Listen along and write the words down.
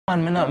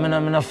Man,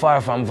 me not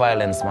far from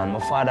violence, man. My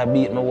father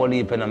beat me whole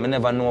heap, and I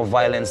never know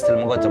violence till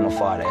I got to my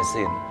father, you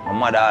see. My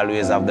mother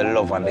always have the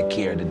love and the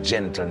care, the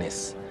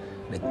gentleness,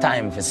 the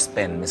time for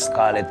spend. Miss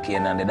Scarlett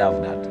Kane and they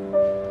have that.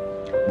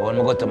 But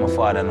when I go to my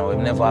father now, he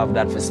never have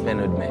that for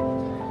spend with me.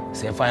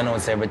 So if I know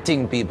it's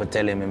everything people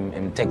tell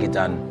him take it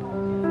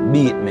and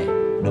beat me,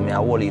 do me a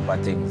whole heap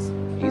of things.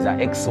 He's an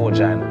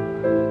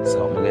ex-soldier,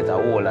 so I get a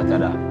whole lot of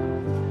that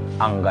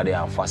anger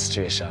there and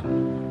frustration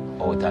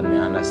out of me,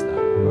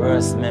 understand?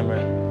 Worst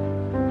memory.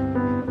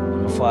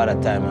 When my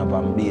father tie me up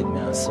and beat me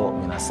and soak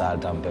me in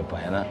salt and pepper,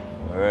 you know?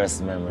 My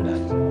worst memory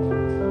that.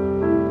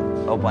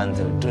 Up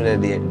until today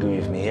they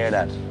grieve me, hear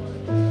that?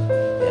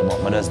 Yeah,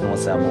 but I just know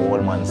say I'm an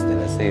old man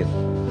still, I see it.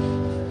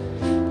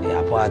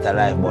 Yeah, part of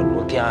life, but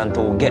we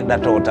can't get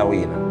that out of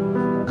we, you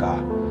know?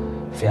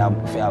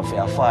 Because for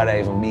your father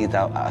even beat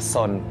a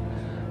son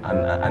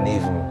and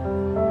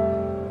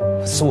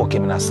even soak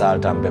him in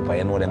salt and pepper,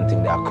 you know them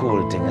things, they're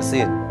cruel things, you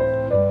see it?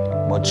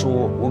 But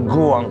through we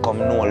grow and come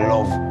know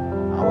love,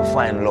 and we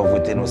find love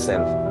within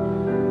ourselves.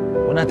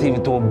 We're not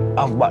even to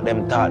have back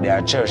them thought, they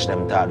are church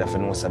them thought, if you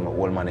know some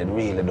old man, it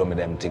really do me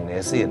them thing,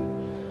 you see it?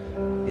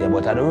 Yeah,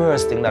 but the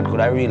worst thing that could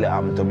have really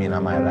happened to me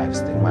in my life,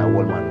 thing, my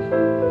old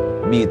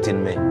man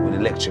beating me with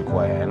electric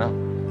wire, you know?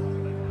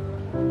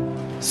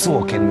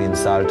 Soaking me in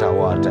salt and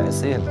water, you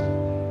see it?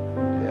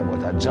 Yeah,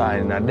 but a joy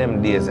in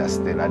them days, I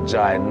still a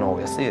joy now,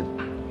 you see it?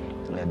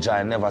 The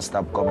joy never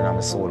stop coming on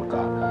my soul,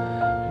 because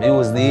I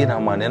use the inner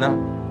man, you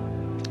know?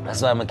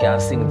 That's why I can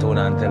sing to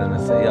and tell them, I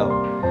say, yo,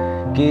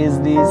 cause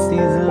this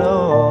is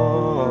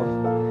love,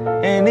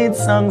 and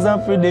it's songs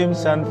of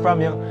redemption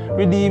from you.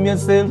 Redeem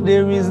yourself,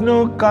 there is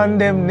no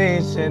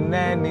condemnation,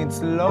 and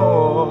it's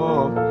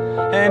love,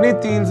 and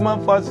it heals my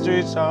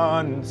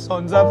frustration.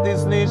 Sons of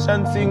this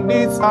nation sing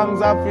these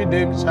songs of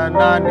redemption,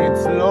 and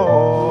it's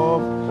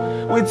love.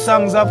 With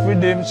songs of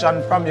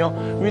redemption from you.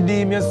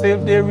 Redeem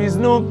yourself, there is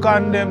no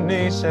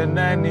condemnation,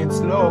 and it's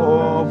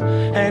love,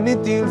 and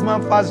it heals my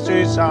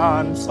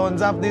frustration.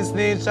 Sons of this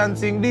nation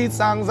sing these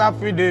songs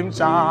of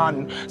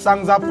redemption.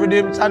 Songs of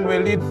redemption,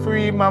 well, it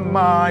free my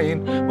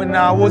mind. When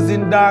I was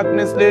in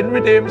darkness, then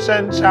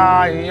redemption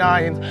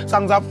shines.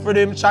 Songs of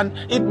redemption,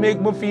 it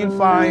make me feel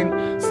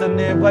fine. So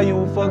never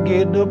you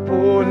forget the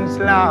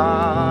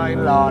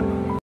punchline,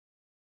 Lord.